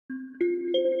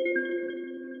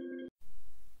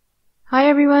Hi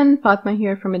everyone, Fatma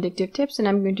here from Addictive Tips, and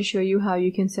I'm going to show you how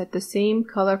you can set the same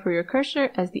color for your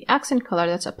cursor as the accent color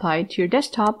that's applied to your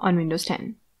desktop on Windows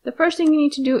 10. The first thing you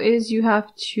need to do is you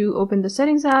have to open the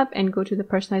Settings app and go to the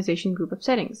Personalization group of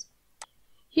settings.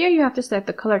 Here you have to select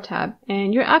the Color tab,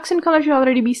 and your accent color should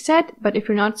already be set, but if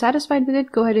you're not satisfied with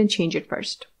it, go ahead and change it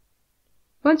first.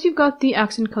 Once you've got the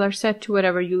accent color set to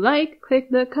whatever you like, click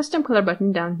the Custom Color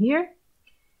button down here.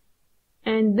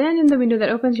 And then in the window that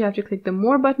opens, you have to click the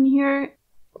More button here.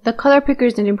 The color picker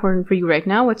isn't important for you right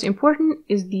now. What's important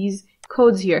is these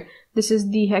codes here. This is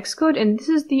the hex code, and this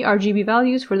is the RGB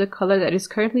values for the color that is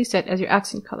currently set as your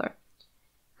accent color.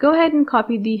 Go ahead and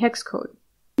copy the hex code.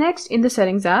 Next, in the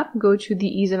Settings app, go to the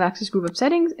Ease of Access group of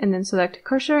settings, and then select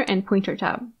Cursor and Pointer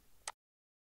tab.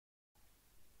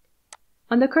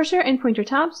 On the Cursor and Pointer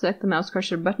tab, select the mouse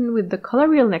cursor button with the color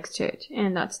wheel next to it,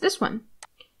 and that's this one.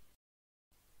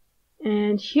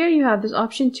 And here you have this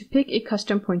option to pick a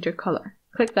custom pointer color.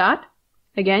 Click that.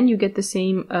 Again, you get the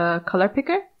same color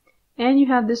picker, and you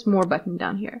have this More button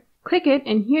down here. Click it,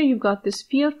 and here you've got this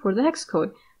field for the hex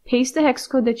code. Paste the hex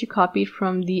code that you copied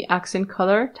from the Accent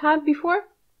Color tab before,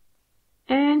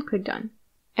 and click Done.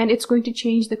 And it's going to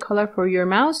change the color for your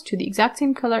mouse to the exact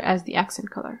same color as the accent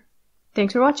color.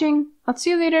 Thanks for watching. I'll see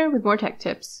you later with more tech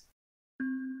tips.